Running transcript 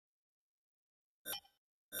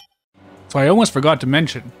So I almost forgot to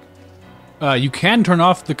mention, you can turn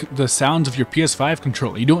off the sounds of your PS5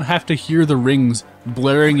 controller. You don't have to hear the rings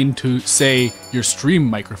blaring into, say, your stream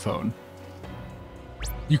microphone.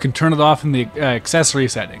 You can turn it off in the accessory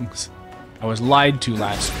settings. I was lied to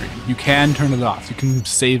last stream. You can turn it off. You can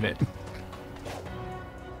save it.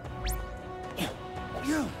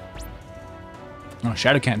 Oh,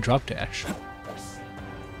 Shadow can't drop dash.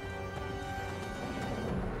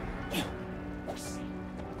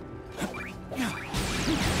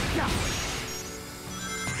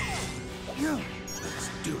 Let's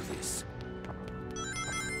do this.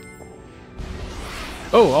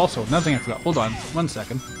 Oh, also, another thing I forgot. Hold on, 1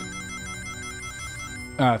 second.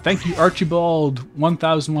 Thank you, Archibald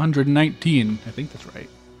 1119. I think that's right.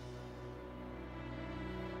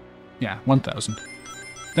 Yeah, 1000.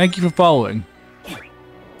 Thank you for following.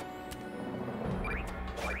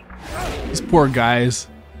 These poor guys.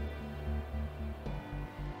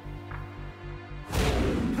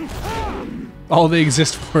 All they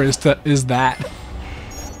exist for is that.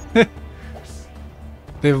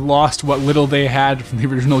 They've lost what little they had from the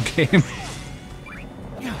original game.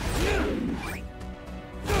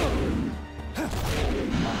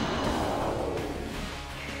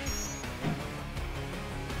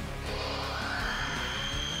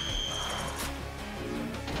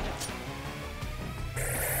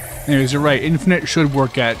 Anyways, you're right. Infinite should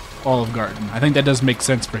work at Olive Garden. I think that does make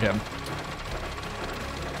sense for him.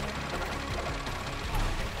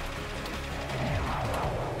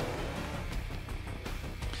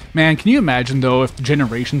 Man, can you imagine, though, if the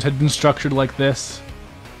Generations had been structured like this?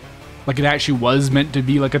 Like it actually was meant to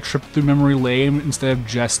be like a trip through memory lane instead of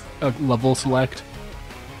just a level select?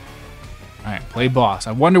 Alright, play boss.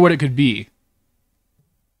 I wonder what it could be.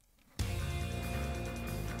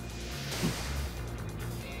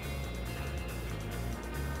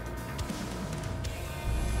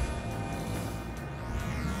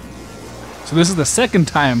 So this is the second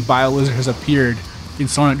time BioLizard has appeared in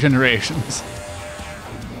Sonic Generations.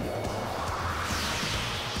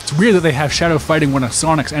 It's weird that they have Shadow fighting one of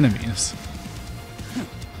Sonic's enemies.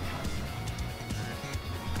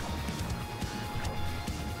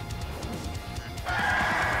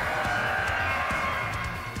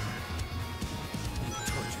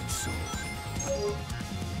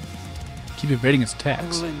 Keep evading its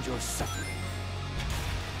attacks. I will end your suffering.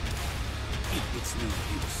 It's no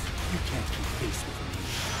use. You can't keep pace with me.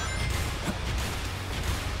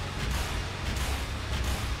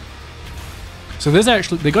 So there's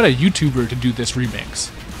actually, they got a YouTuber to do this remix.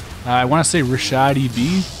 I want to say Rashadi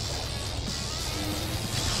B.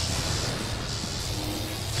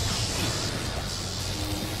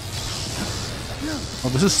 Oh,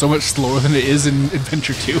 this is so much slower than it is in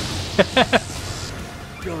Adventure 2.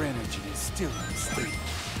 Your energy is still unstable.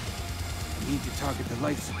 You need to target the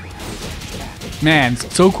life support. Man,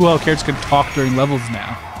 it's so cool how characters can talk during levels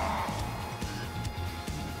now.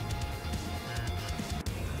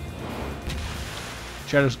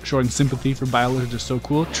 Shadow's showing sympathy for BioLizard is so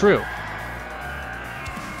cool. True.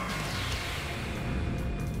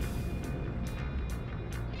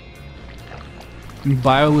 And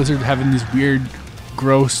BioLizard having these weird,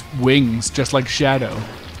 gross wings, just like Shadow,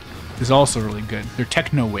 is also really good. They're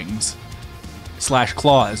techno wings. /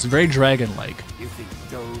 claws. Very dragon-like. You think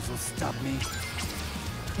those will stop me?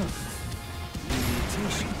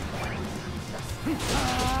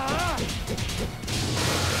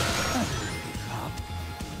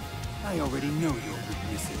 I already know your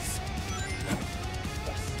weaknesses.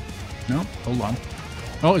 No, hold on.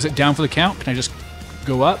 Oh, is it down for the count? Can I just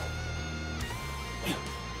go up?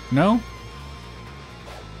 No?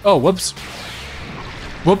 Oh, whoops.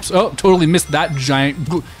 Whoops. Oh, totally missed that giant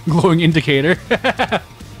glowing indicator.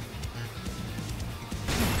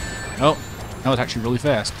 Oh, that was actually really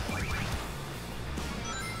fast.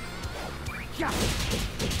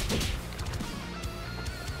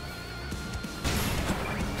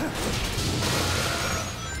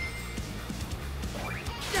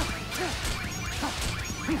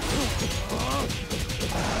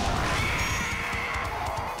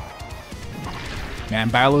 Man,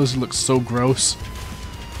 BioLizard looks so gross.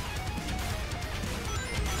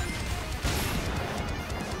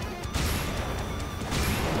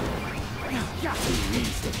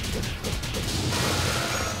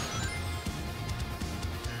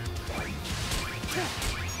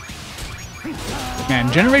 Man,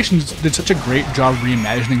 Generations did such a great job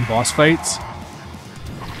reimagining boss fights.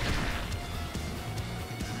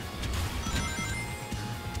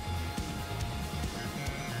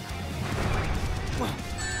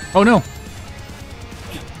 Oh no!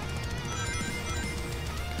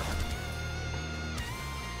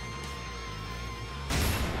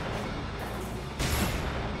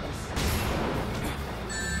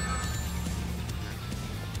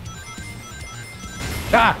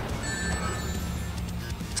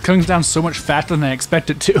 comes down so much faster than I expect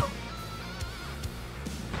it to.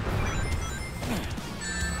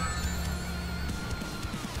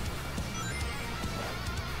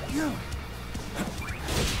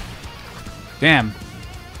 Damn.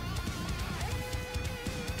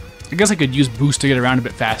 I guess I could use boost to get around a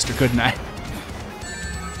bit faster, couldn't I?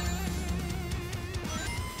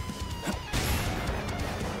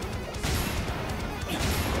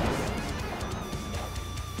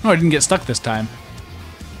 Oh, I didn't get stuck this time.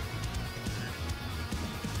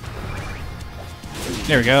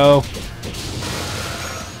 There we go.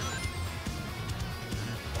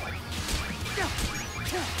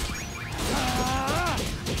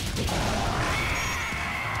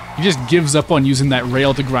 He just gives up on using that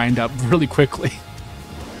rail to grind up really quickly.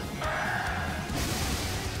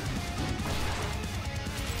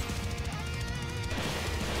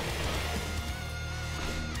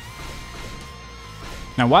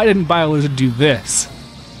 Now, why didn't BioLizard do this?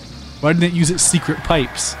 Why didn't it use its secret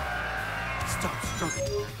pipes? Stop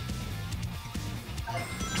struggling.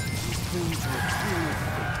 These things are clear of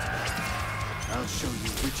fate. I'll show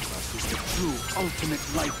you which of us is the true ultimate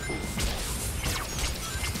life force.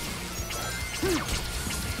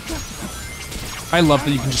 I love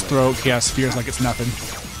that you can just throw out Chaos Spheres like it's nothing.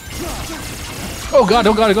 Oh god,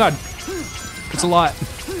 oh god, oh god! It's a lot.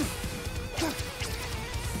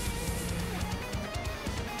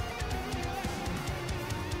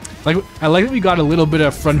 I like that we got a little bit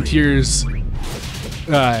of Frontiers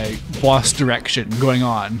boss direction going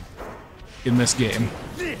on in this game.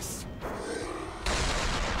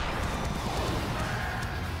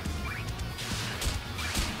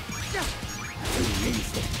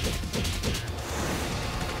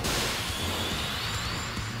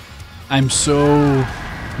 I'm so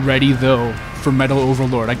ready though for Metal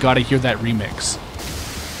Overlord. I gotta hear that remix.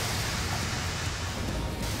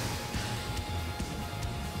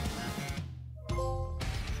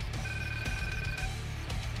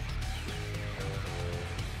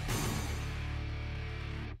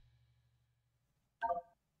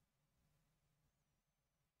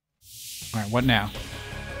 Alright, what now?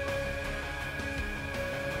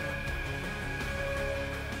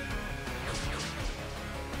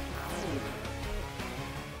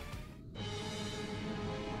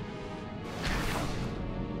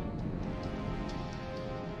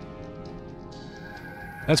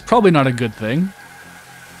 That's probably not a good thing.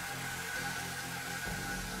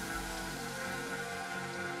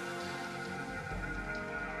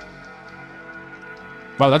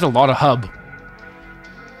 Wow, that's a lot of hub.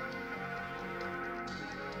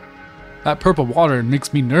 That purple water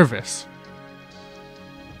makes me nervous.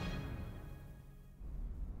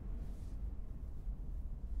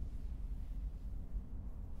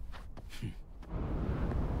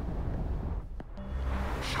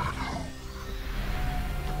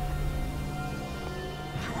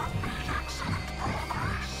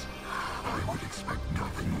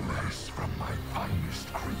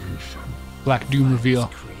 Black Doom reveal.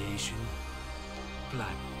 Creation,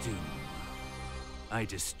 Black Doom. I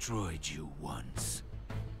destroyed you once.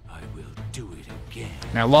 I will do it again.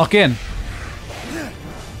 Now lock in.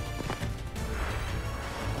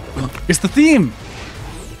 It's the theme.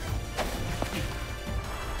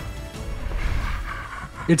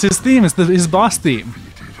 It's his theme. It's his boss theme.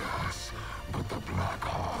 But the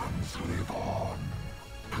Black Arms live on.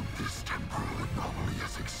 And this temporal anomaly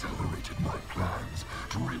has accelerated my plans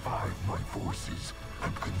to revive my forces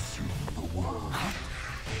and consume the world.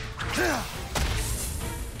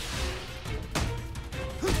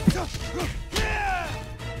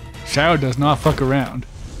 Shadow does not fuck around.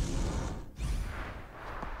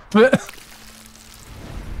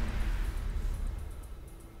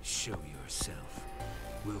 Show yourself.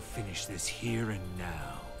 We'll finish this here and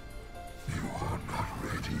now. You are not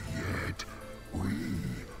ready yet. We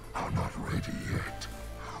are not ready yet.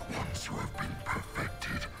 Once you have been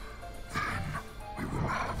perfected, then we will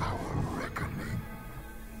have our reckoning.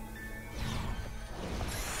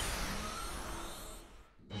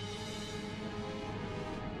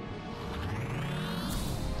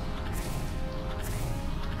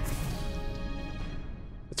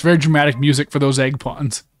 It's very dramatic music for those egg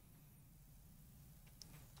pawns.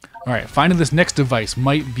 Alright, finding this next device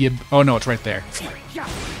might be a... Oh no, it's right there.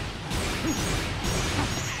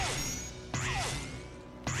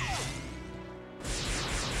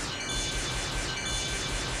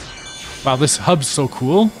 Wow, this hub's so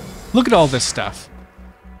cool. Look at all this stuff.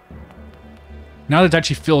 Now that it's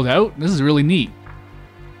actually filled out, this is really neat.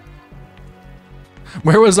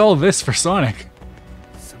 Where was all this for Sonic?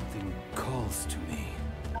 Something calls to me.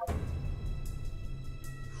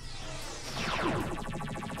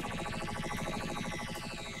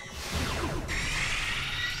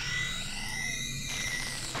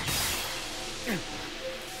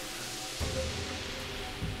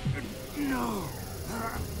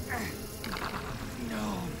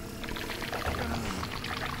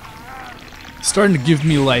 starting to give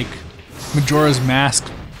me like Majora's Mask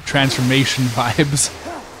transformation vibes.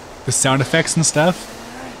 The sound effects and stuff.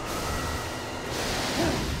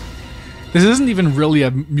 This isn't even really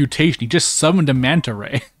a mutation, he just summoned a manta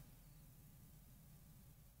ray.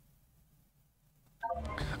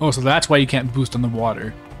 Oh, so that's why you can't boost on the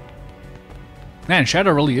water. Man,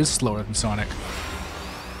 Shadow really is slower than Sonic.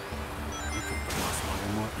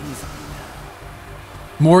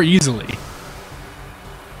 More easily.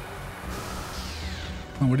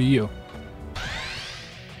 Oh, what are you?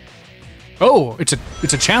 Oh, it's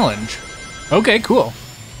a challenge. Okay, cool.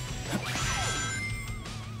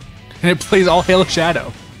 And it plays All Hail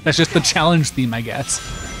Shadow. That's just the challenge theme, I guess.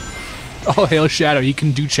 All Hail Shadow, you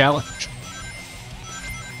can do challenge.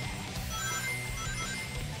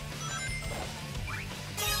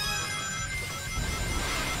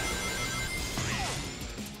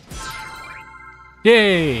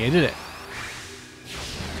 Yay, I did it.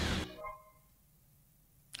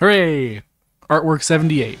 Hooray! Artwork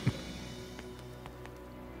 78.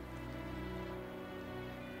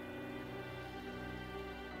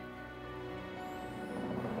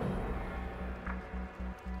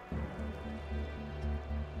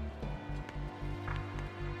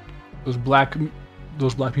 Those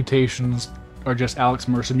black mutations are just Alex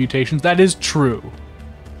Mercer mutations. That is true.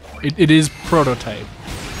 It is prototype.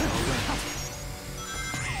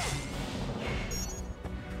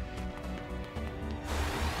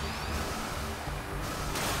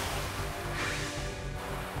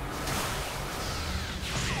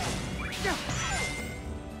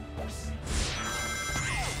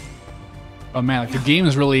 Oh man, like the game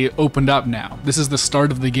is really opened up now. This is the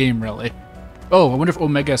start of the game, really. Oh, I wonder if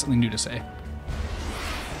Omega has something new to say.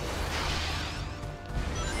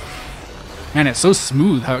 Man, it's so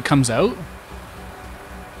smooth how it comes out.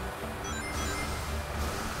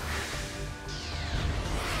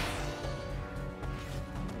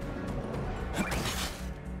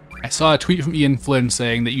 I saw a tweet from Ian Flynn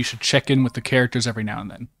saying that you should check in with the characters every now and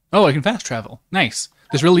then. Oh, I can fast travel. Nice.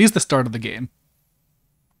 This really is the start of the game.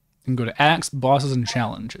 You can go to acts, bosses, and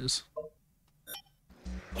challenges.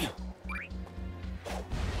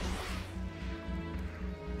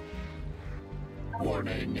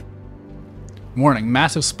 Warning. Warning,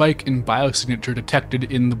 massive spike in biosignature detected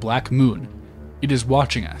in the Black Moon. It is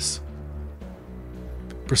watching us.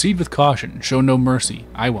 Proceed with caution, show no mercy.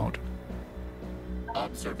 I won't.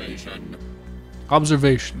 Observation.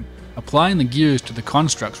 Observation. Applying the gears to the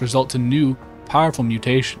constructs results in new, powerful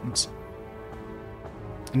mutations.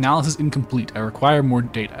 Analysis incomplete. I require more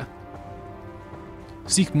data.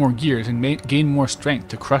 Seek more gears and gain more strength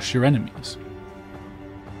to crush your enemies.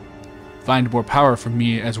 Find more power for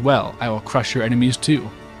me as well. I will crush your enemies too.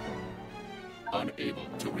 Unable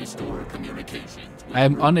to restore communications. I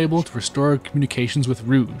am unable to restore communications with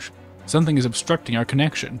Rouge. Something is obstructing our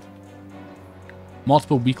connection.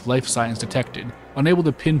 Multiple weak life signs detected. Unable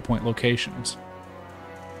to pinpoint locations.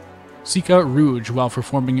 Seek out Rouge while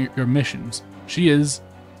performing your missions. She is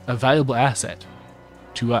a valuable asset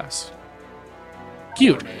to us.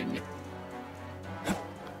 Cute.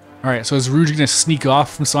 Alright, so is Rouge gonna sneak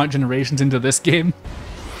off from Sonic Generations into this game?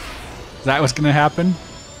 Is that what's gonna happen?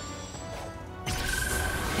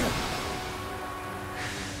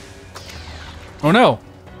 Oh no!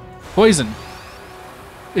 Poison!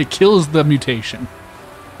 It kills the mutation.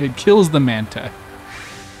 It kills the Manta.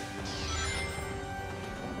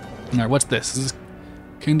 Alright, what's this? Is this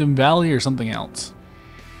Kingdom Valley or something else?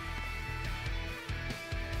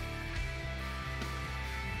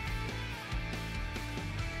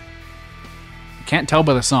 Can't tell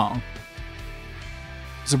by the song.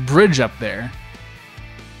 There's a bridge up there.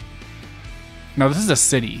 No, this is a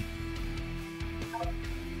city.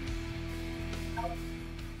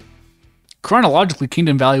 Chronologically,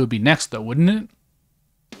 Kingdom Valley would be next, though, wouldn't it?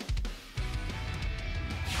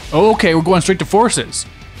 Oh, okay, we're going straight to Forces.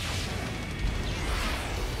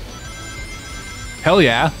 Hell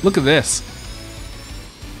yeah, look at this.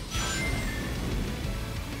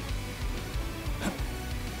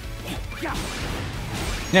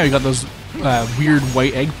 Yeah, we got those weird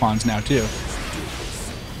white egg pawns now, too.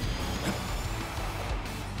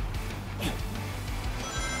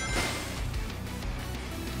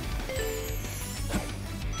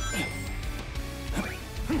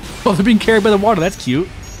 Oh, they're being carried by the water. That's cute.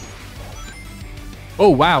 Oh,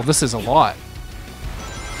 wow. This is a lot.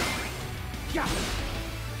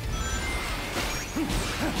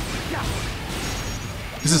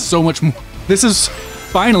 This is so much more. This is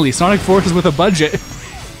finally Sonic Forces with a budget.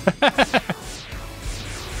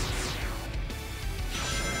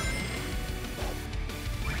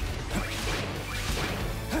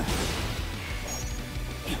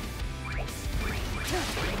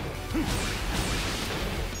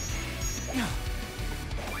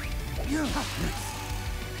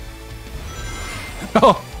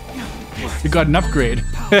 Oh! You got an upgrade.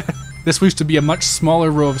 This used to be a much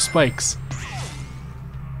smaller row of spikes.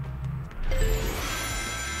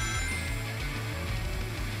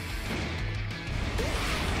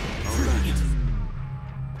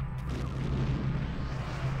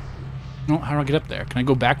 Oh, how do I get up there? Can I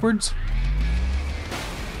go backwards?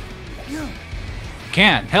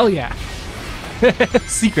 Can. Hell yeah.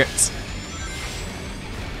 Secrets.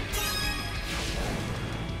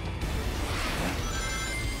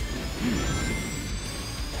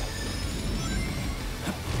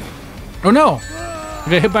 Oh no! I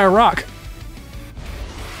got hit by a rock.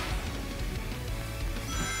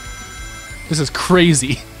 This is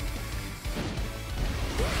crazy.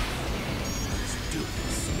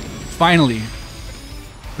 Finally,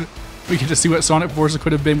 we get to see what Sonic Forces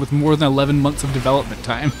could have been with more than 11 months of development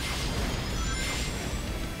time.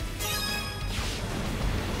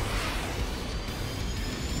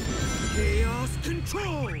 Chaos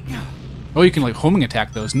control. Oh, you can like homing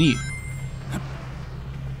attack those. Neat.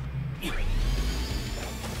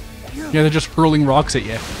 Yeah, they're just hurling rocks at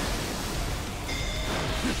you.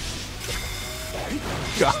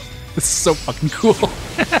 God, this is so fucking cool.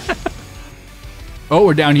 Oh,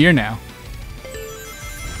 we're down here now.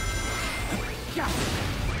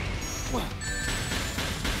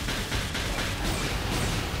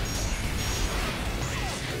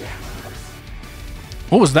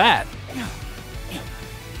 What was that?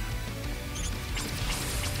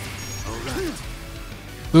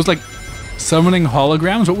 Those like summoning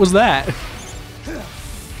holograms? What was that?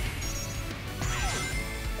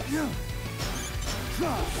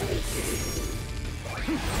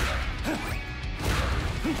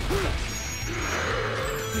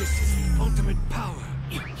 This is the ultimate power.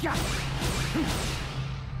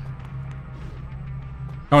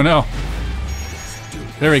 Oh no.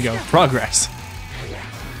 There we go. Progress.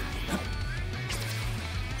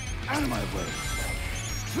 Out of my way.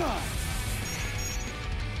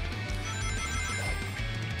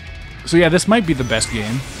 So yeah, this might be the best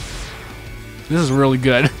game. This is really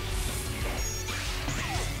good.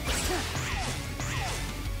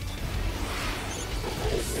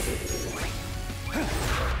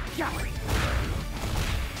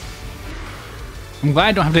 I'm glad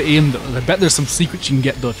I don't have to aim though. I bet there's some secrets you can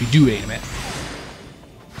get though if you do aim it.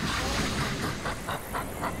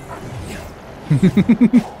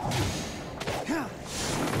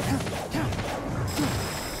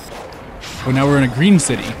 Oh, now we're in a green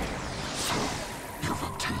city. You've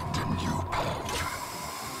obtained a new power.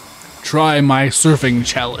 Try my surfing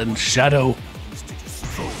challenge, Shadow.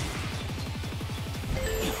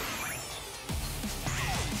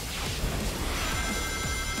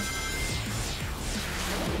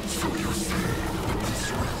 So you say that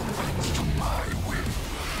this realm bends to my will.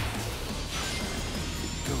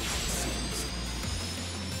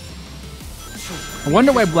 I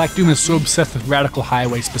wonder why Black Doom is so obsessed with Radical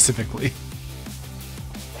Highway specifically.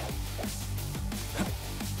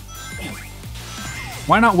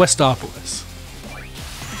 Why not Westopolis?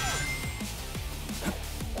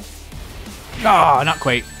 Ah, not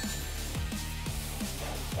quite.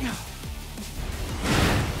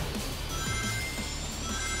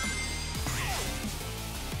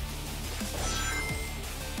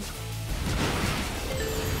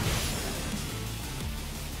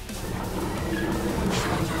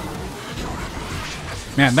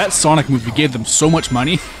 Man, that Sonic movie gave them so much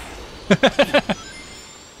money.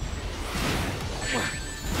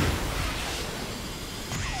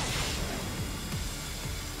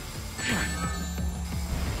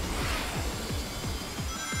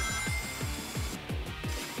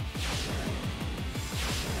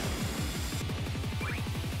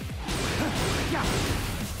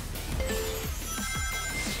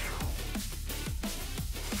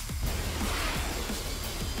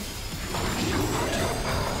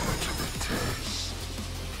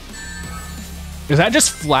 Is that just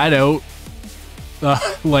flat out,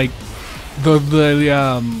 like,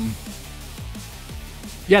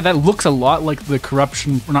 yeah, that looks a lot like the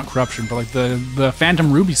corruption, or not corruption, but like the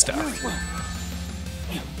Phantom Ruby stuff.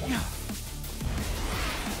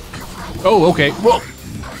 Oh, okay. Whoa.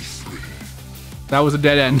 That was a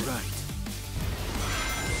dead end.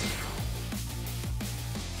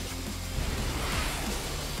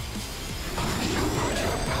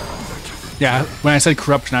 Yeah, when I said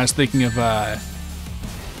corruption, I was thinking of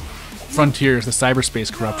Frontiers, the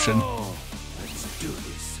cyberspace corruption. Oh, let's do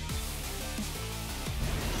this.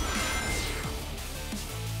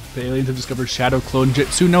 The aliens have discovered Shadow clone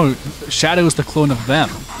Jitsu. No, Shadow is the clone of them.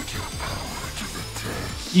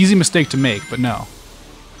 Easy mistake to make, but no.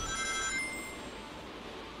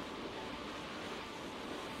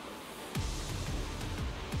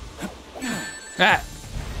 Ah!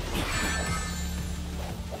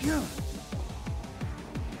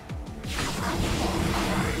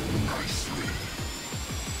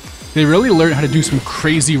 They really learned how to do some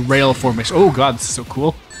crazy rail formation. Oh god, this is so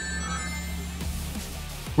cool.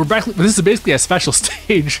 We're back. This is basically a special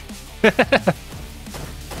stage.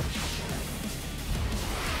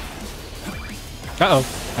 Uh-oh,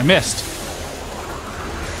 I missed.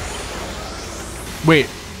 Wait.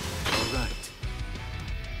 All right.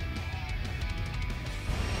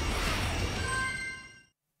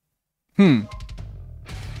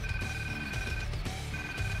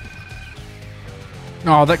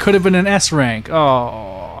 Oh, that could have been an S rank.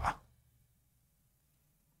 Oh.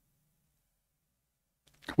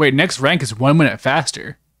 Wait, next rank is 1 minute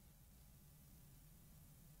faster.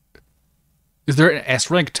 Is there an S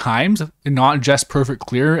rank times and not just perfect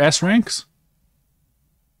clear S ranks?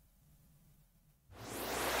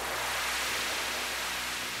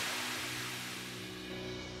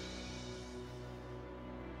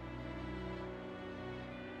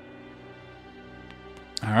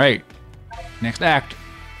 All right, next act.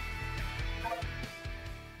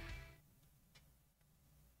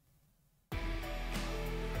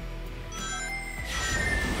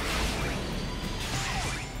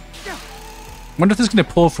 Wonder if this is gonna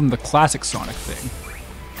pull from the classic Sonic thing.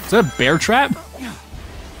 Is that a bear trap?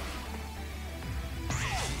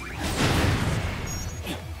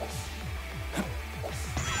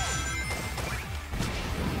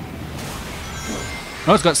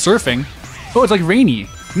 Oh, it's got surfing. Oh, it's like rainy.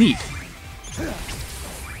 Neat.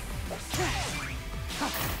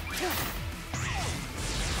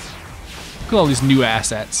 Look at all these new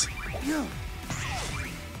assets.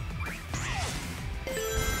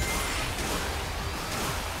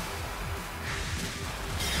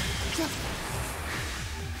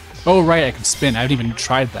 Oh right, I can spin. I haven't even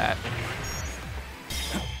tried that.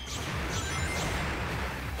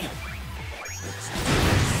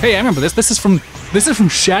 Hey, I remember this. This is from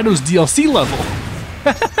Shadow's DLC level.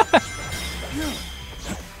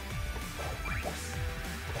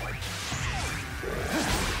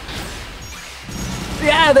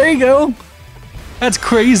 Yeah, there you go. That's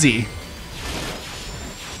crazy.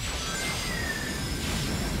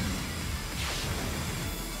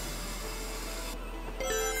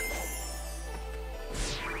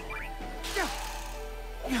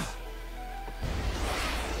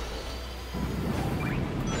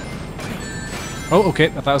 Oh, okay. I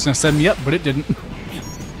thought it was going to send me up, but it didn't.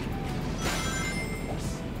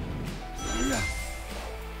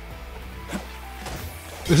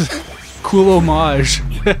 This is a cool homage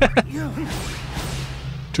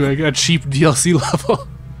to a cheap DLC level.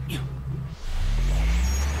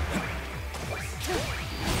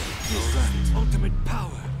 Ultimate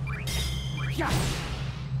power.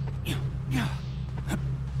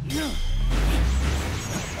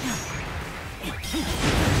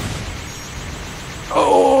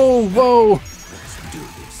 Oh, whoa!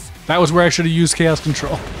 That was where I should have used Chaos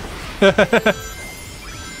Control.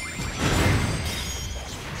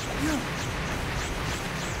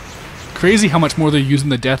 Crazy how much more they're using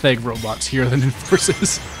the Death Egg robots here than in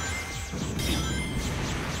Versus.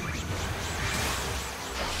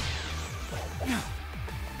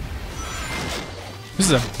 This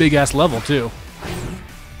is a big-ass level, too.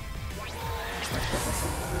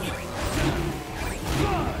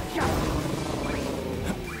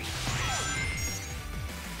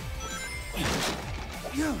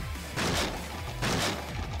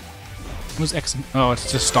 What's X? Oh,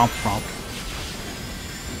 it's just Stomp Prompt.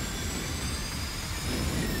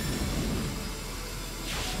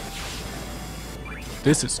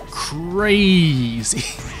 This is crazy.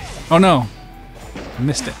 Oh no, I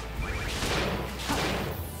missed it.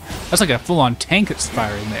 That's like a full-on tank that's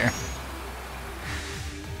firing there.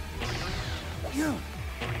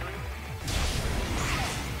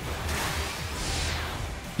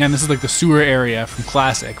 Yeah, and this is like the sewer area from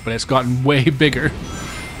Classic, but it's gotten way bigger.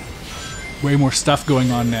 Way more stuff going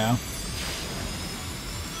on now.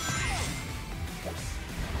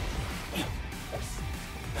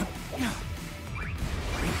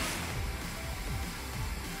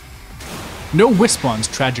 No Wisp-Ons,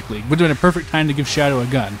 tragically. Would have been a perfect time to give Shadow a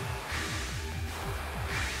gun.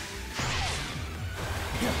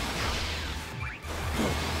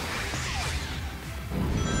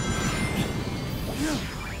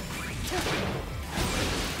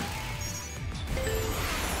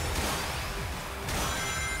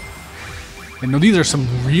 And no, these are some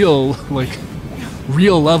real, like,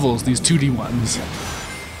 real levels, these 2D ones.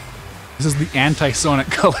 This is the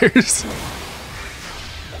anti-Sonic colors.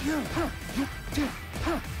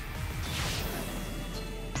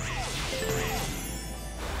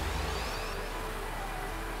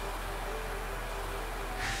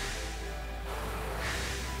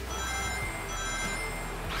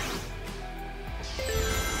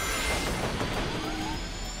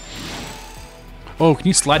 Oh, can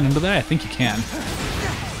you slide into that? I think you can.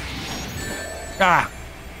 Ah!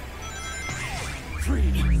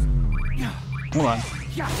 Hold on.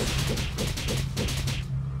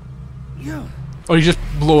 Oh, you just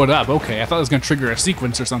blow it up. Okay, I thought it was going to trigger a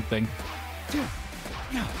sequence or something.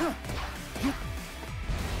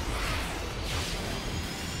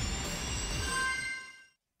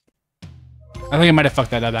 I think I might have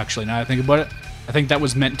fucked that up, actually, now that I think about it. I think that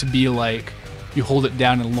was meant to be like, you hold it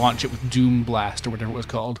down and launch it with Doom Blast, or whatever it was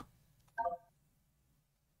called.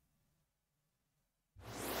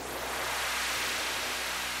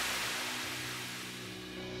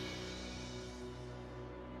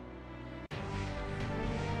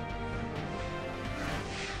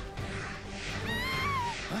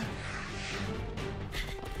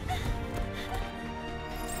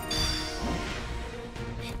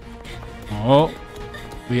 Oh,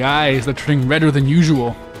 the eyes, they're turning redder than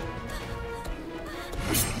usual.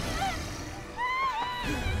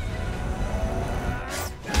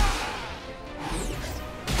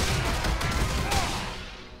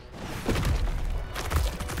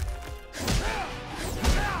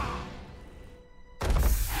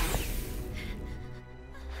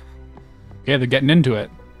 Okay, they're getting into it.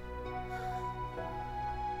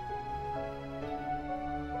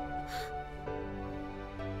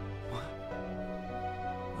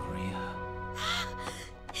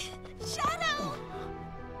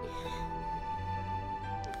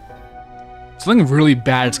 Something really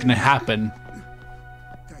bad is gonna happen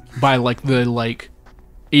by like the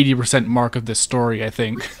 80% mark of this story, I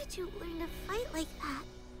think. Why did you learn to fight like that?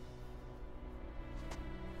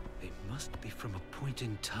 They must be from a point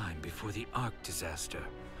in time before the Ark disaster.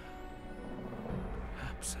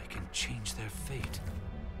 Perhaps I can change their fate.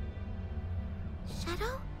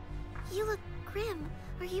 Shadow? You look grim.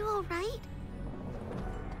 Are you alright?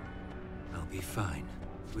 I'll be fine.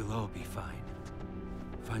 We'll all be fine.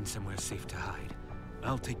 Find somewhere safe to hide.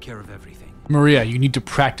 I'll take care of everything. Maria, you need to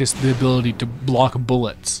practice the ability to block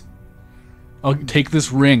bullets. I'll take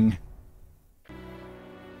this ring.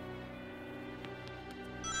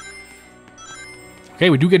 Okay,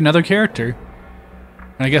 we do get another character.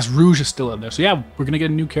 And I guess Rouge is still in there. So yeah, we're gonna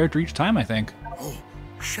get a new character each time, I think. Oh,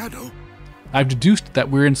 Shadow. I've deduced that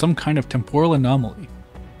we're in some kind of temporal anomaly.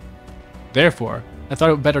 Therefore, I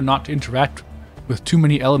thought it better not to interact with too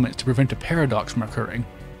many elements to prevent a paradox from occurring.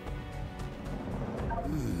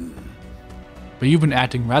 But you've been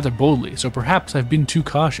acting rather boldly, so perhaps I've been too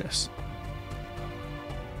cautious.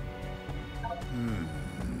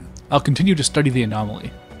 I'll continue to study the anomaly.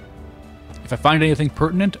 If I find anything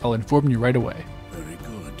pertinent, I'll inform you right away. Very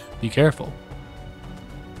good. Be careful.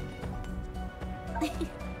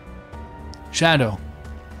 Shadow,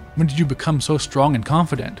 when did you become so strong and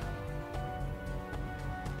confident?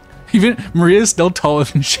 Even Maria's still taller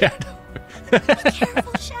than Shadow.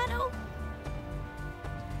 Careful, Shadow.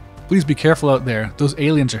 Please be careful out there. Those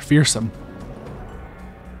aliens are fearsome.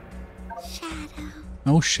 Shadow.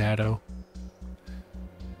 Oh, Shadow.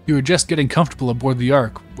 You were just getting comfortable aboard the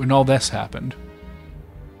Ark when all this happened.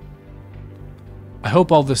 I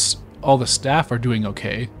hope all the staff are doing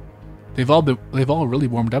okay. They've all really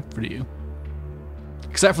warmed up for you.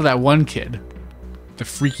 Except for that one kid. The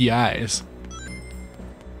freaky eyes.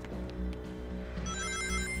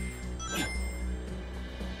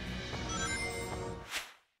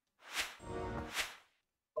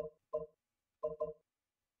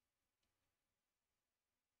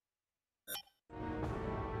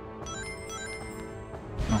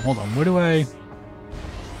 Oh, hold on, where do I...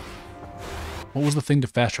 What was the thing to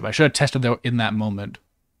fast travel? I should have tested that in that moment.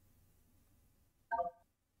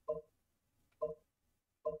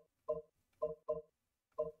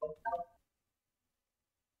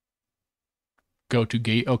 Go to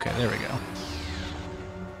gate. Okay, there we go.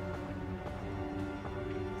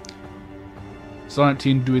 Sonic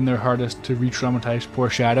Team doing their hardest to re-traumatize poor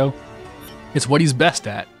Shadow. It's what he's best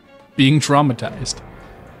at. Being traumatized.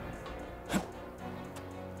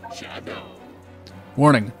 Shadow.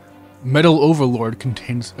 Warning. Metal Overlord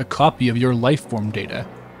contains a copy of your life form data.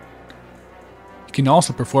 It can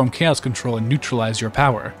also perform chaos control and neutralize your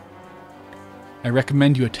power. I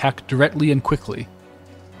recommend you attack directly and quickly.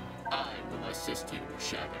 I will assist you,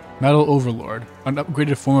 Shadow. Metal Overlord, an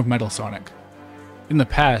upgraded form of Metal Sonic. In the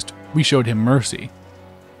past, we showed him mercy.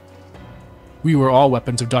 We were all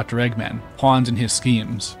weapons of Dr. Eggman, pawns in his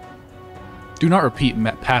schemes. Do not repeat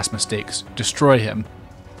past mistakes. Destroy him.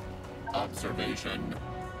 Observation.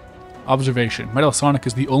 Observation. Metal Sonic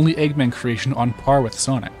is the only Eggman creation on par with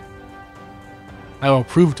Sonic. I will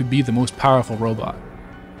prove to be the most powerful robot.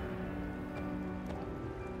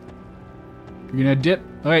 You're gonna dip?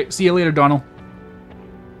 Alright, see you later, Donald.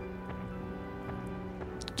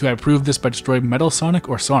 Do I prove this by destroying Metal Sonic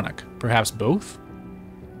or Sonic? Perhaps both?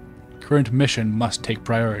 Current mission must take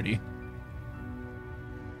priority.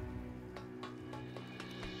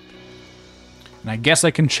 And I guess I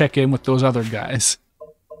can check in with those other guys.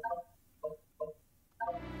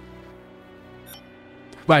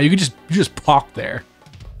 Wow, you just pop there.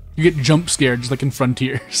 You get jump scared just like in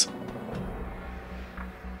Frontiers.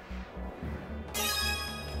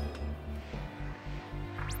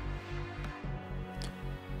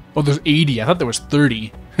 Oh, there's 80. I thought there was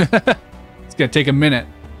 30. It's gonna take a minute.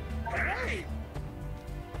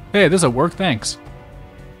 Hey, this'll work, thanks.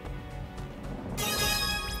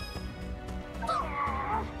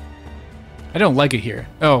 I don't like it here.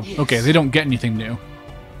 Oh, okay, they don't get anything new.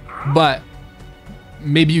 But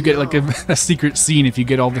maybe you get like a secret scene if you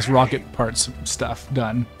get all this rocket parts stuff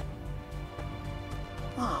done.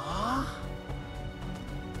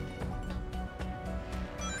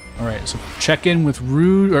 Alright, so check in with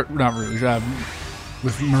Rouge, or not Rouge,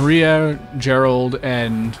 with Maria, Gerald,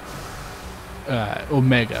 and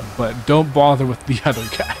Omega, but don't bother with the other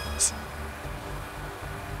guys.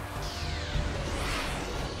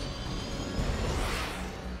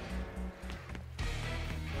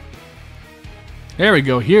 There we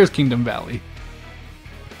go, here's Kingdom Valley.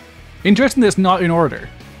 Interesting that it's not in order.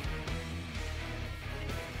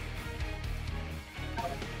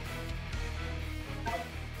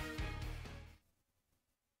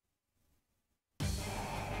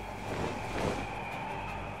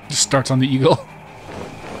 Just starts on the eagle.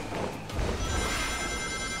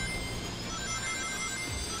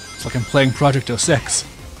 It's like I'm playing Project 06.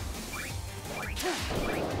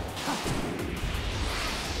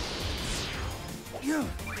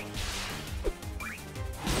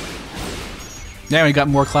 Now we got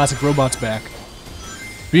more classic robots back.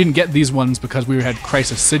 We didn't get these ones because we had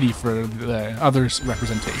Crisis City for the other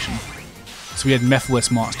representation. So we had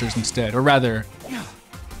Methless monsters instead, or rather,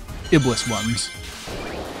 Iblis ones.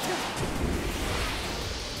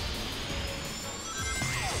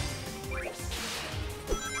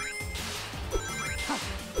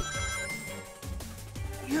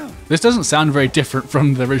 This doesn't sound very different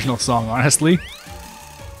from the original song, honestly.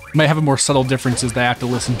 Might have more subtle differences that I have to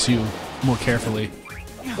listen to more carefully.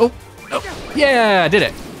 Oh, oh, yeah, I did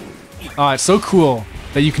it. Oh, it's so cool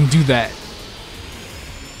that you can do that.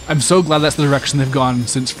 I'm so glad that's the direction they've gone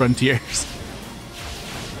since Frontiers.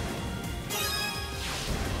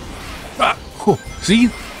 Ah, whew. See?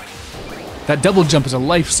 That double jump is a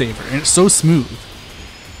lifesaver, and it's so smooth.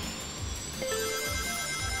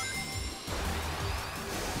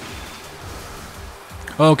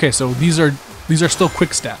 Okay, so these are still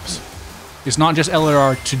quick steps. It's not just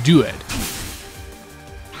LRR to do it.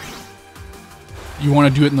 You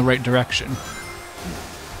want to do it in the right direction.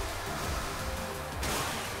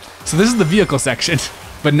 So this is the vehicle section,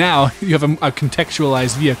 but now you have a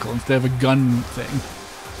contextualized vehicle instead of a gun thing.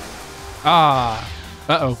 Ah,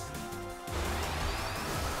 uh-oh.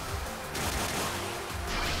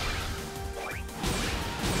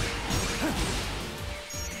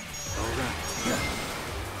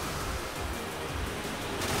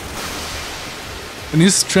 And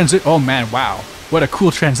these oh man, wow. What a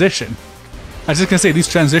cool transition. I was just gonna say, these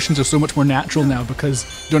transitions are so much more natural now because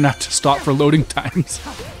you don't have to stop for loading times.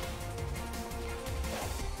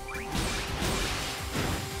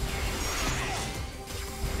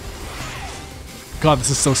 God, this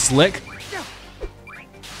is so slick.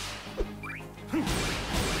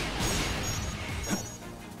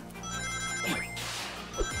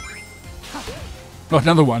 Oh,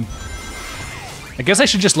 another one. I guess I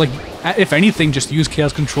should just, like, if anything, just use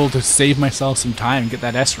Chaos Control to save myself some time and get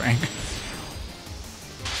that S rank.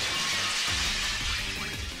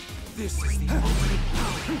 This is the ultimate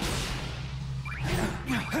power.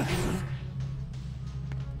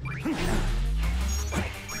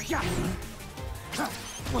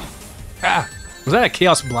 Ah, was that a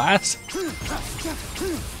Chaos Blast?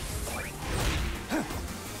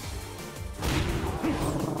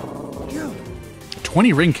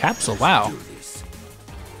 20 ring capsule, wow.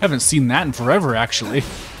 Haven't seen that in forever, actually.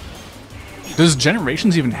 Does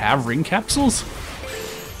Generations even have ring capsules?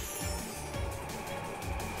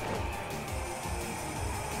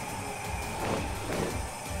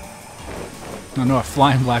 Oh no,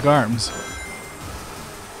 flying black arms.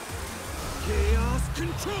 Chaos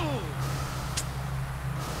Control.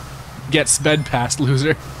 Get sped past,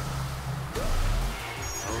 loser.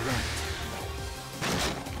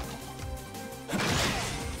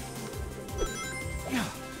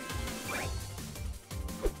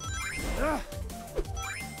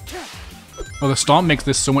 Oh, the stomp makes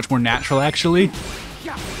this so much more natural, actually.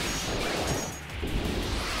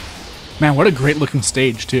 Man, what a great looking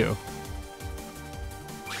stage, too.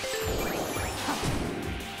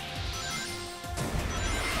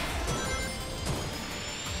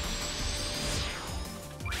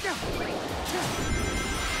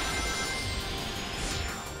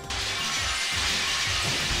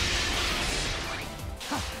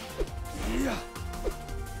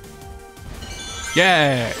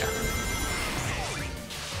 Yeah!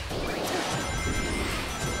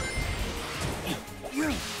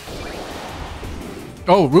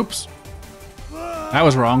 Oh, whoops. That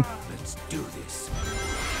was wrong. Let's do this.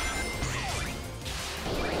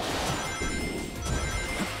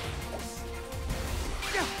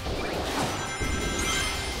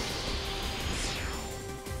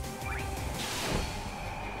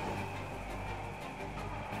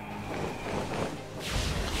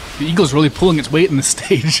 The eagle's really pulling its weight in the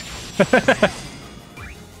stage.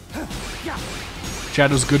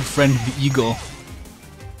 Shadow's good friend, the eagle.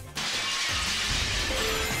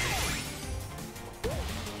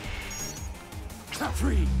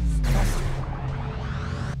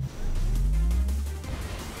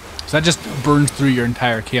 So that just burns through your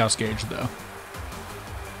entire chaos gauge, though.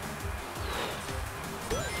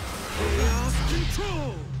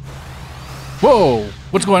 Whoa!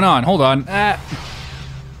 What's going on? Hold on.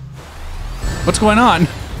 What's going on?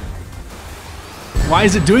 Why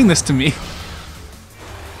is it doing this to me?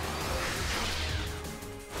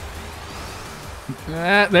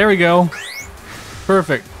 There we go.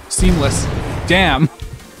 Perfect. Seamless. Damn.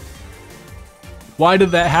 Why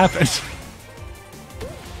did that happen?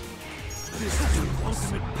 This is your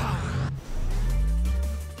ultimate power.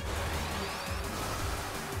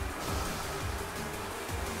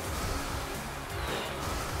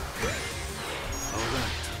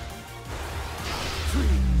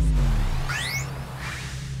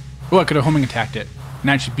 Oh, I could have homing attacked it and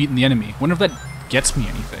actually beaten the enemy. Wonder if that gets me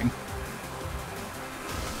anything.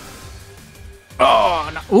 Oh,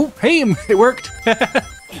 no. Oh, hey, it worked.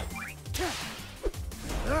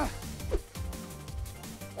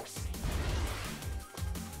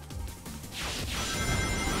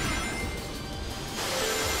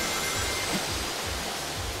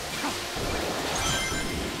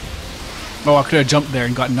 Oh, I could have jumped there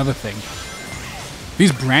and got another thing.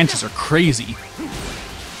 These branches are crazy.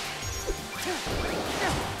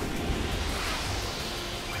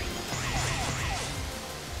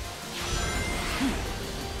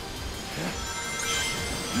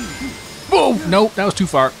 Whoa! Nope, that was too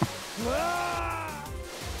far.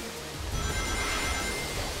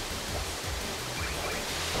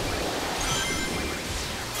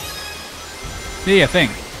 Yeah, thing.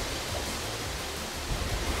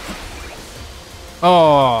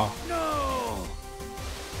 Oh. No!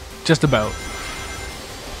 Just about.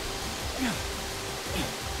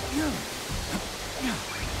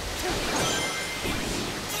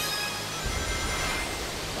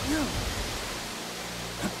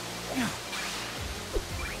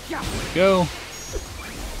 Go.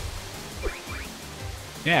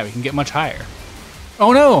 Yeah, we can get much higher.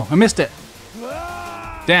 Oh no, I missed it.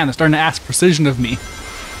 Damn, they're starting to ask precision of me.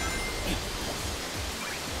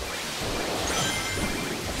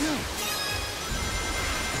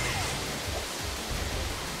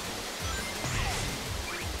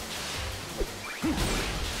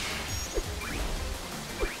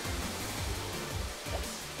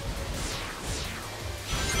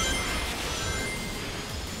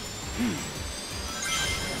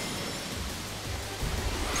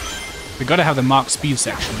 They gotta have the Mach speed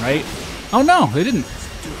section, right? Oh no, they didn't.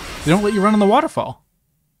 They don't let you run on the waterfall.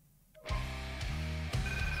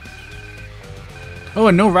 Oh,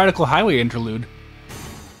 and no Radical Highway interlude.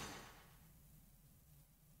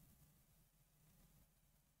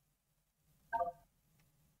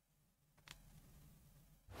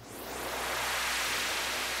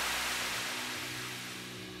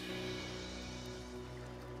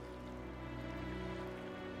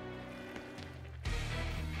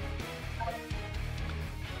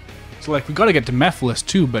 So, like, we gotta get to Mephiles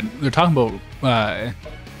too, but they're talking about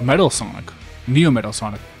Metal Sonic. Neo Metal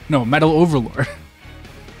Sonic. No, Metal Overlord.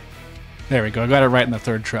 There we go, I got it right in the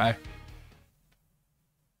third try.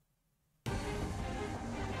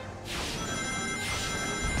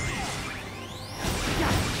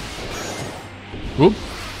 Whoop.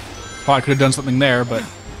 Probably could have done something there, but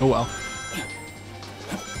oh well.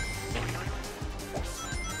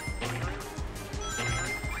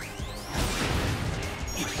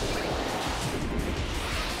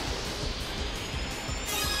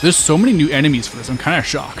 There's so many new enemies for this, I'm kind of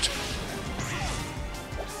shocked.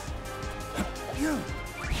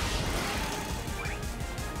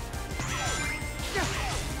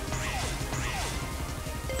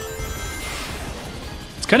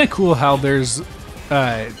 kind of cool how there's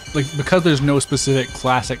like, because there's no specific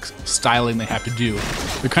classic styling they have to do,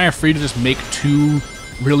 they're kind of free to just make two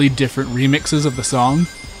really different remixes of the song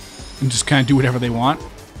and just kind of do whatever they want.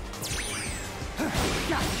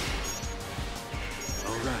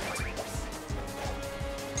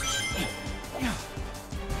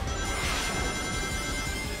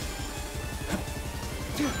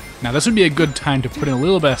 Now this would be a good time to put in a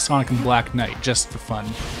little bit of Sonic and Black Knight, just for fun.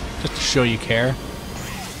 Just to show you care.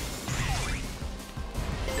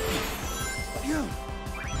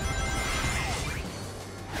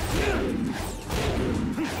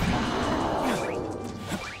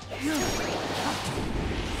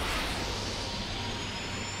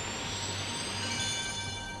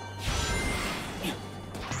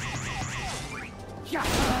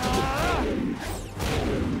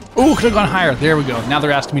 Ooh, could have gone higher. There we go. Now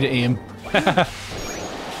they're asking me to aim.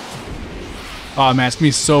 Oh man, it's gonna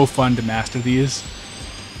be so fun to master these.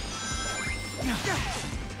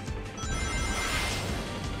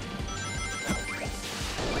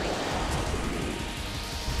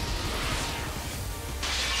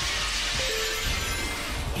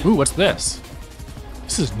 Ooh, what's this?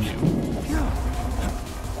 This is new.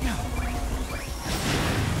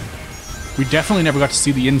 We definitely never got to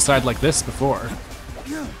see the inside like this before.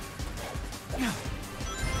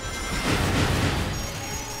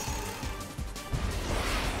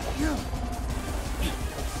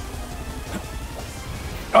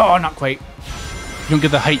 Oh, not quite. You don't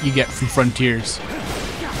get the height you get from Frontiers.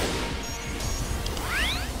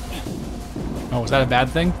 Oh, was that a bad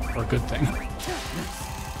thing or a good thing?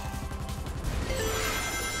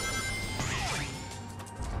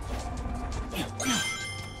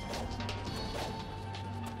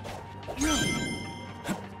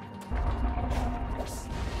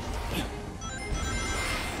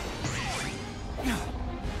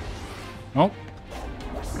 Oh.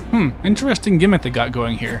 Interesting gimmick they got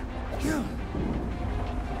going here.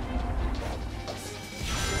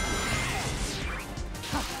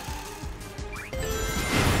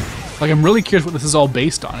 Like, I'm really curious what this is all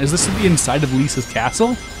based on. Is this the inside of Lisa's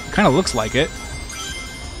castle? Kind of looks like it.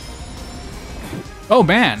 Oh,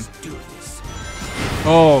 man.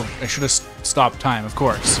 Oh, I should have stopped time, of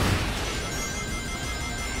course.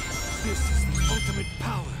 This is the ultimate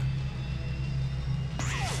power.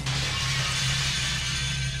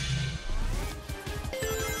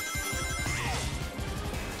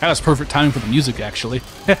 That was perfect timing for the music, actually.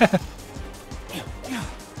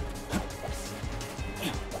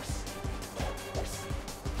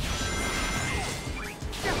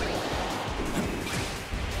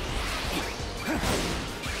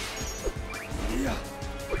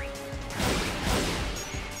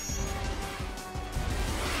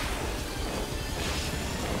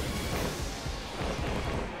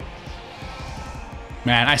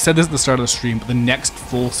 Man, I said this at the start of the stream, but the next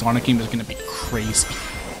full Sonic game is going to be crazy.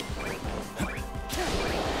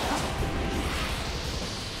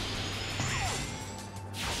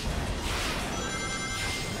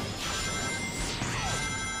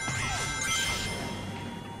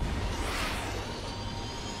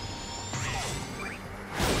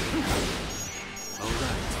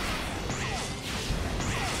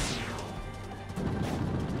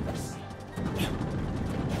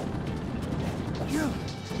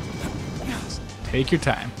 Take your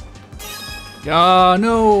time. Oh,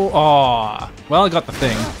 no. Aw. Well, I got the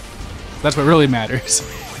thing. That's what really matters.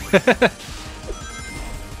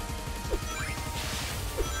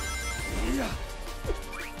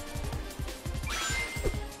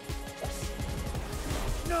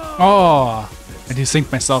 Oh, I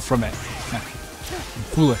desynced myself from it. I'm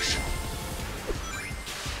foolish.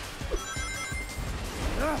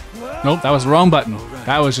 Nope, that was the wrong button.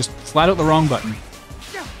 That was just flat out the wrong button.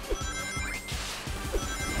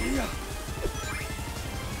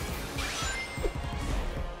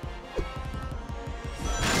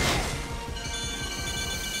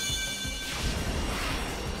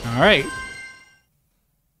 All right.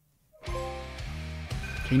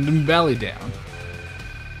 Kingdom Valley down.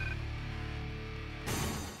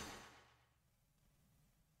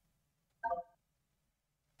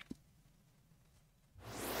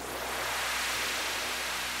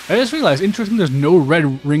 I just realized, interesting, there's no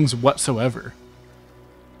red rings whatsoever.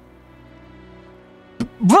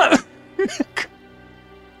 What?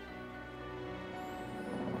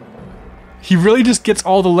 He really just gets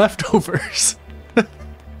all the leftovers.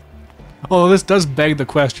 Although this does beg the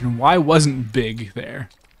question, why wasn't Big there?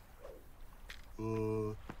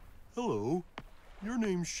 Hello. Your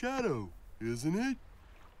name's Shadow, isn't it?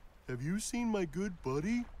 Have you seen my good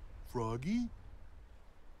buddy, Froggy?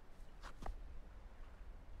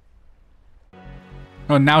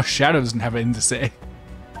 Oh, now Shadow doesn't have anything to say.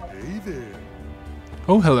 Hey there.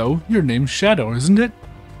 Oh, hello. Your name's Shadow, isn't it?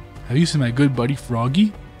 Have you seen my good buddy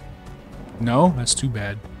Froggy? No? That's too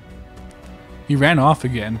bad. He ran off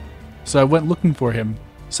again, so I went looking for him.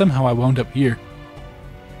 Somehow I wound up here.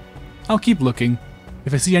 I'll keep looking.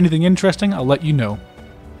 If I see anything interesting, I'll let you know.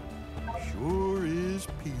 Sure is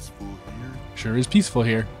peaceful here. Sure is peaceful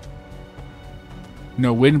here.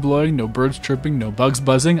 No wind blowing, no birds chirping, no bugs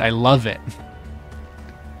buzzing. I love it.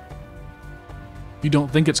 You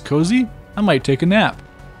don't think it's cozy? I might take a nap.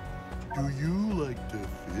 Do you like to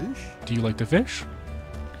fish? Do you like to fish?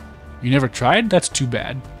 You never tried? That's too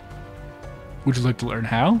bad. Would you like to learn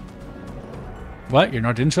how? What? You're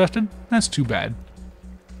not interested? That's too bad.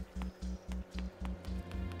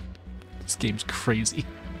 This game's crazy.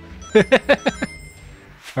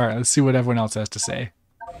 Alright, let's see what everyone else has to say.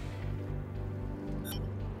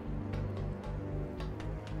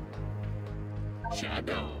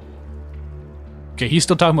 Shadow. Okay, he's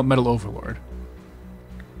still talking about Metal Overlord.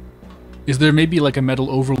 Is there maybe like a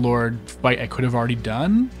Metal Overlord fight I could have already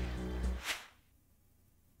done?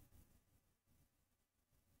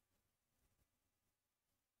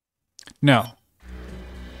 No.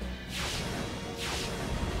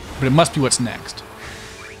 But it must be what's next.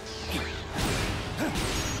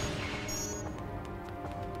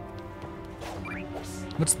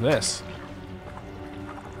 What's this?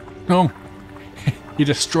 Oh. He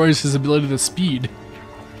destroys his ability to speed.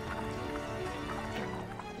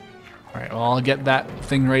 Alright, well, I'll get that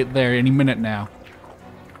thing right there any minute now.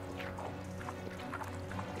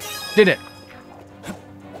 Did it!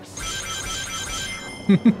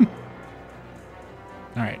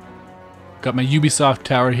 Alright. Got my Ubisoft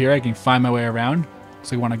tower here. I can find my way around.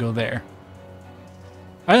 So I want to go there.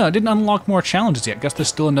 I don't know, I didn't unlock more challenges yet. Guess there's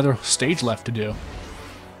still another stage left to do.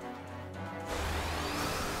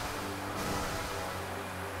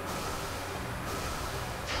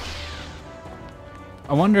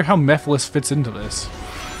 I wonder how Mephiles fits into this.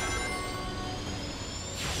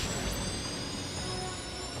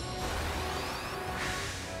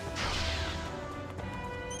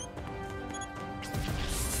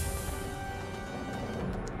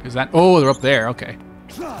 Is that... Oh, they're up there. Okay.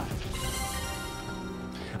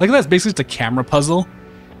 Like that's basically just a camera puzzle.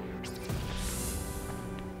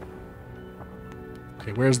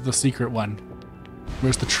 Okay, where's the secret one?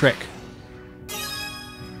 Where's the trick?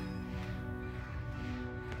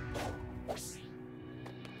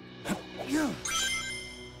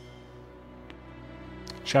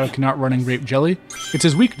 Shadow cannot run in grape jelly. It's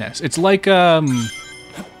his weakness. It's like in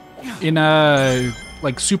like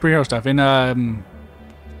superhero stuff. In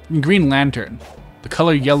Green Lantern, the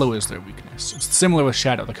color yellow is their weakness. It's similar with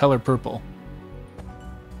Shadow, the color purple.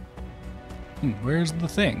 Where's the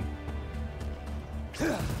thing?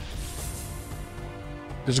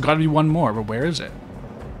 There's got to be one more, but where is it?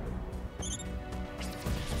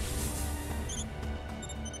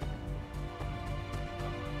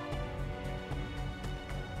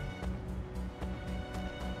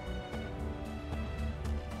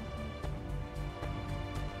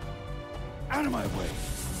 Out of my way.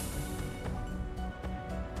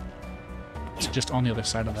 It's just on the other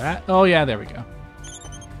side of that. Oh yeah, there we go.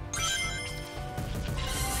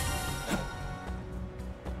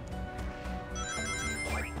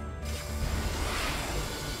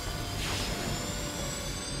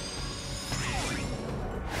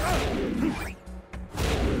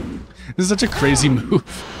 This is such a crazy move.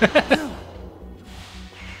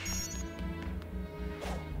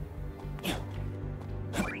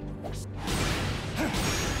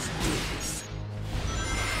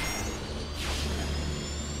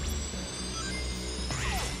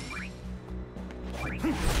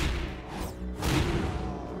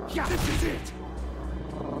 This is it.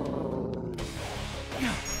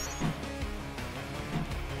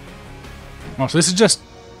 Oh, so this is just...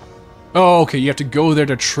 Oh, okay, you have to go there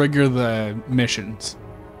to trigger the missions.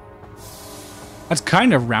 That's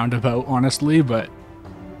kind of roundabout, honestly, but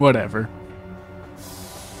whatever.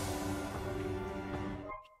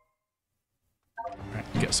 Alright,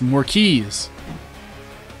 get some more keys.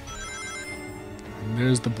 And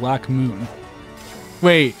there's the Black Moon.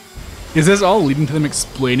 Wait, is this all leading to them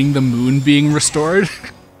explaining the moon being restored?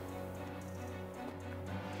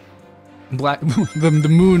 The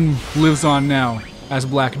moon lives on now as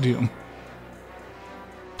Black Doom.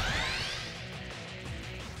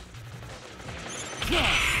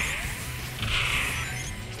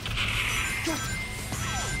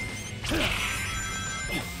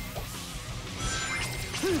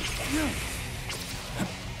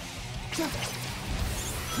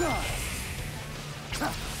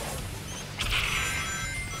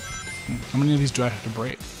 How many of these do I have to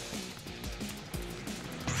break?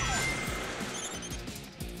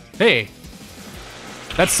 Hey!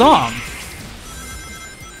 That song!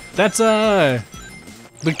 That's, the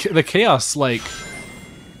chaos, like,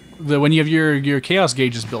 when you have your chaos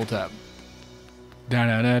gauges built up.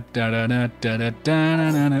 Yeah.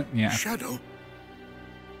 Shadow?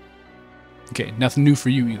 Okay, nothing new for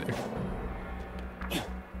you either.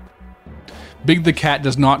 Big the Cat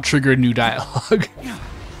does not trigger new dialogue.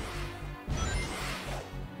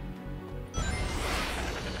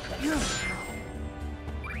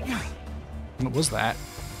 What was that?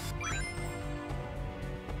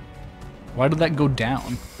 Why did that go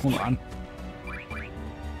down? Hold on.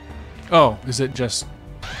 Oh, is it just...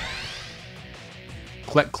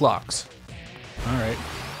 collect clocks? Alright.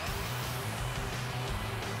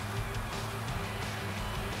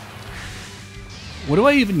 What do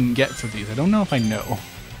I even get for these? I don't know if I know.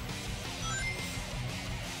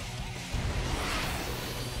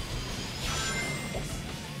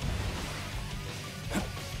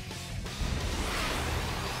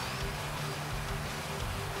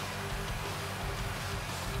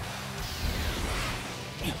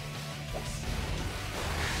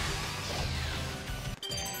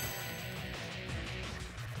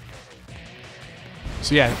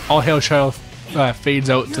 So yeah, All Hail Shadow fades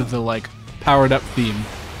out to the like powered up theme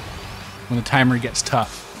when the timer gets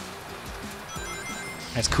tough.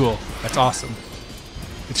 That's cool. That's awesome.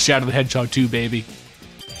 It's Shadow the Hedgehog 2, baby.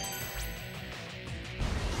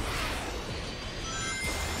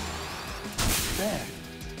 There.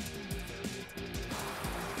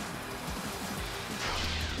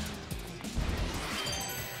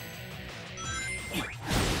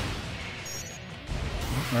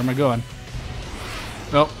 Where am I going?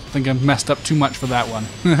 Oh, I think I messed up too much for that one.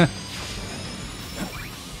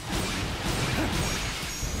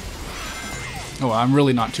 Oh, I'm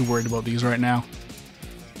really not too worried about these right now.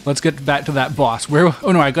 Let's get back to that boss. Where?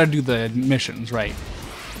 Oh no, I gotta do the missions, right.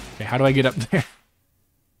 Okay, how do I get up there?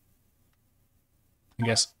 I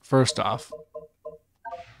guess, first off.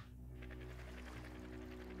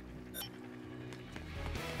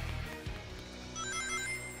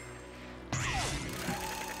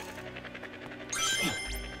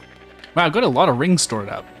 Wow, I've got a lot of rings stored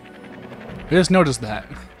up. I just noticed that.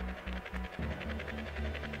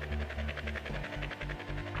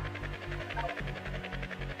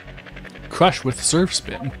 Crush with Surf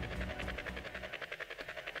Spin.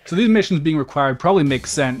 So these missions being required probably make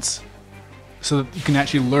sense so that you can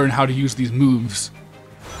actually learn how to use these moves.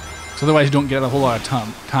 So otherwise you don't get a whole lot of time.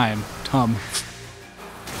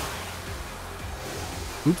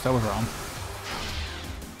 Oops, that was wrong.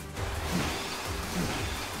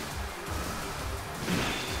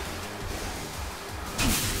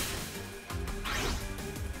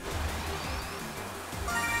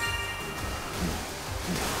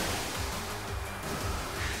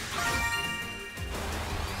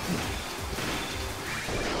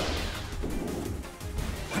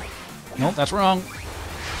 Nope, that's wrong.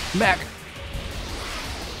 Back.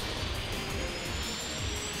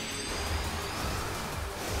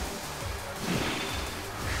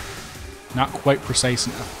 Not quite precise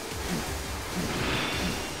enough.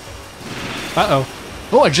 Uh-oh.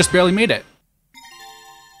 Oh, I just barely made it.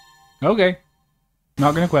 Okay.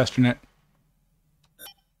 Not gonna question it.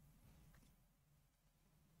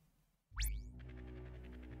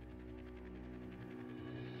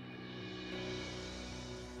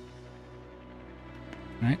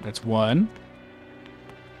 Alright, that's one.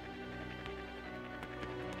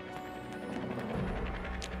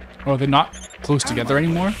 Oh, they're not close together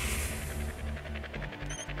anymore?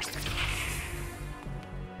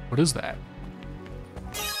 What is that?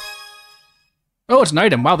 Oh, it's an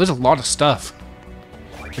item. Wow, there's a lot of stuff.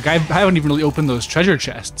 Like, I haven't even really opened those treasure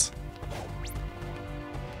chests.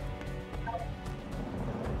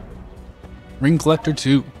 Ring Collector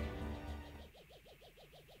 2.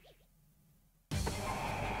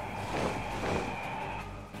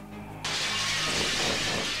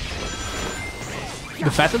 The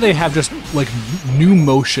fact that they have just, like, new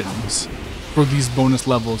motions for these bonus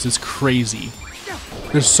levels is crazy.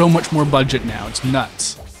 There's so much more budget now, it's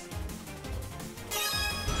nuts.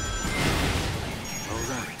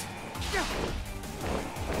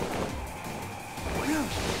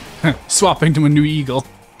 Swapping to a new eagle.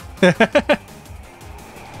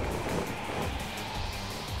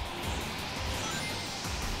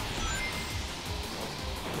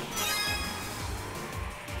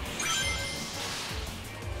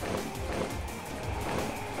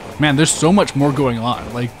 Man, there's so much more going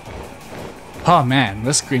on. Like, oh man,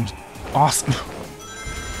 this game's awesome.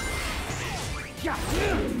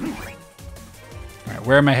 Alright,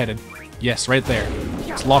 where am I headed? Yes, right there.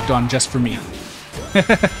 It's locked on just for me.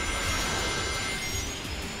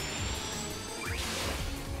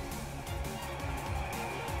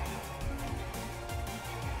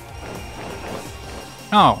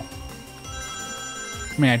 Oh.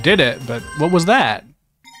 I mean, I did it, but what was that?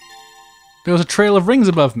 There was a trail of rings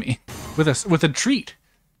above me with a treat.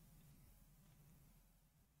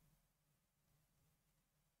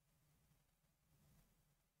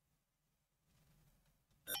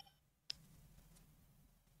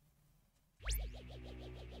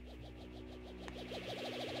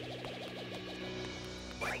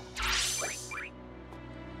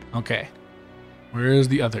 Okay. Where's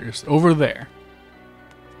the others? Over there.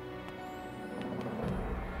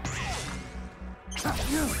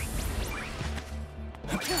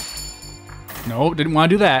 No, didn't want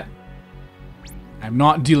to do that. I'm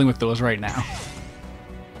not dealing with those right now.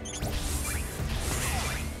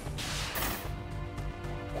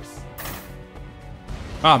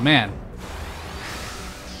 Oh man.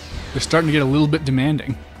 They're starting to get a little bit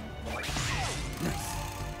demanding.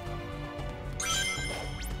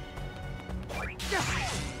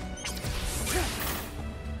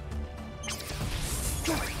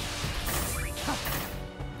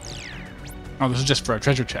 Oh, this is just for a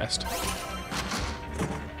treasure chest.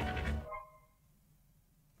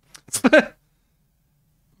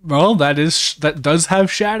 Well, that does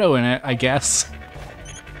have shadow in it, I guess.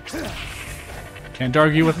 Can't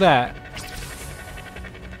argue with that.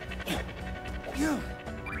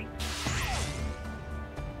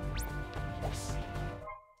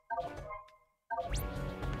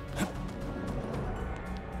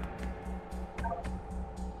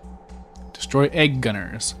 Destroy egg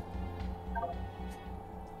gunners.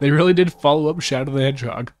 They really did follow up Shadow the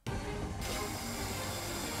Hedgehog.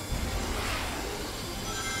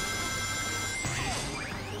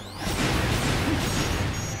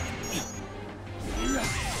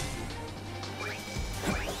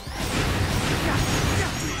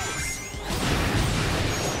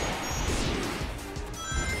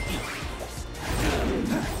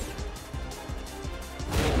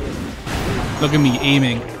 Look at me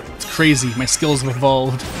aiming. It's crazy. My skills have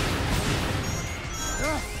evolved.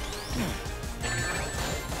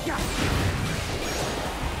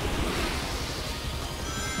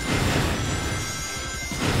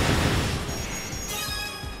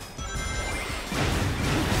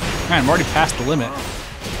 Man, I'm already past the limit.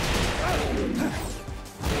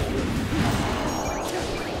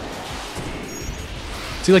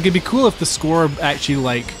 See, like, it'd be cool if the score actually,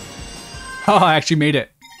 like... Oh, I actually made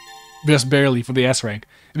it. Just barely for the S rank.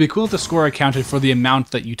 It'd be cool if the score accounted for the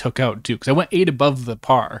amount that you took out, too. Because I went 8 above the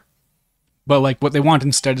par. But, like, what they want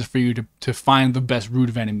instead is for you to find the best route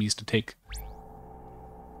of enemies to take.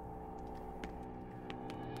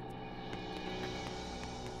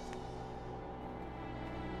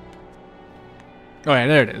 Oh yeah,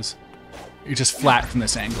 there it is. You're just flat from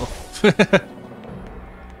this angle.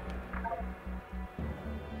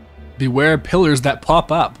 Beware pillars that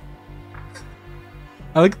pop up.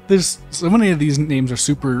 I like there's so many of these names are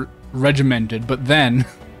super regimented, but then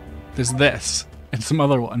there's this and some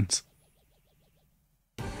other ones.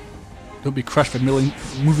 Don't be crushed by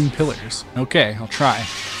moving pillars. Okay, I'll try.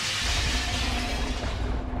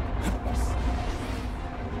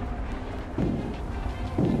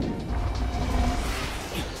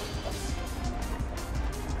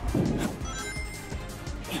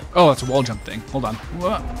 Oh, that's a wall jump thing. Hold on.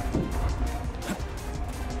 Whoa.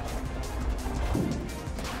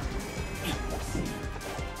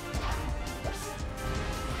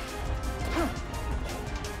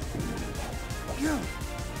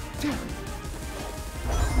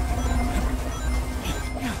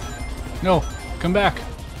 No, come back.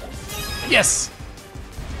 Yes!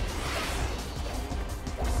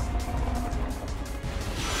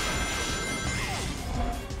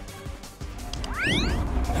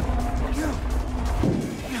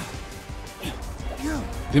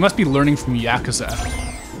 They must be learning from Yakuza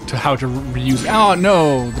to how to reuse. Oh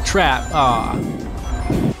no, the trap. Ah,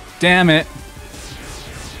 damn it.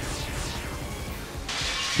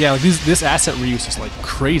 Yeah, like this asset reuse is like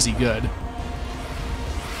crazy good.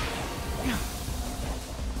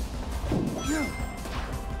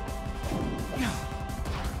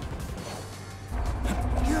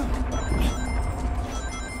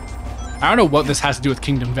 I don't know what this has to do with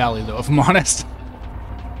Kingdom Valley though, if I'm honest.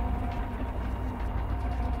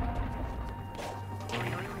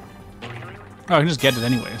 Oh, I can just get it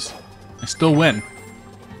anyways. I still win.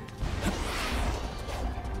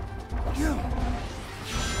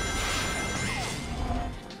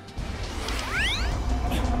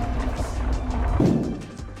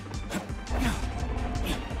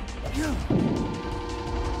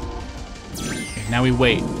 Now we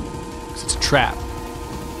wait. Because it's a trap.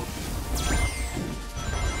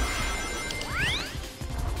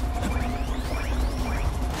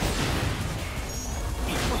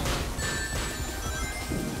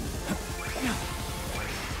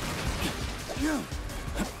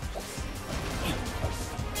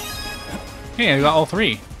 Hey, I got all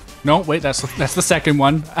three. No, wait, that's the second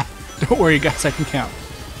one. Don't worry, guys, I can count.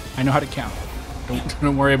 I know how to count.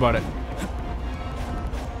 Don't worry about it.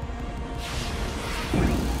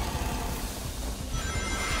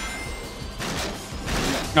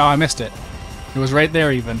 Oh, I missed it. It was right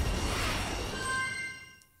there even.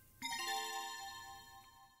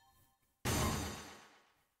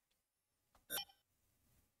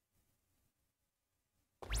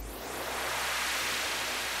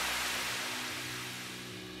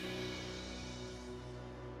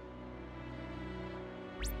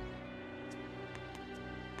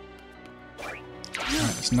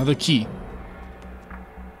 Alright, that's another key.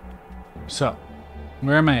 So,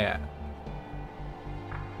 where am I at?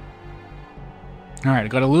 Alright, I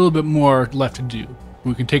got a little bit more left to do.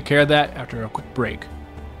 We can take care of that after a quick break.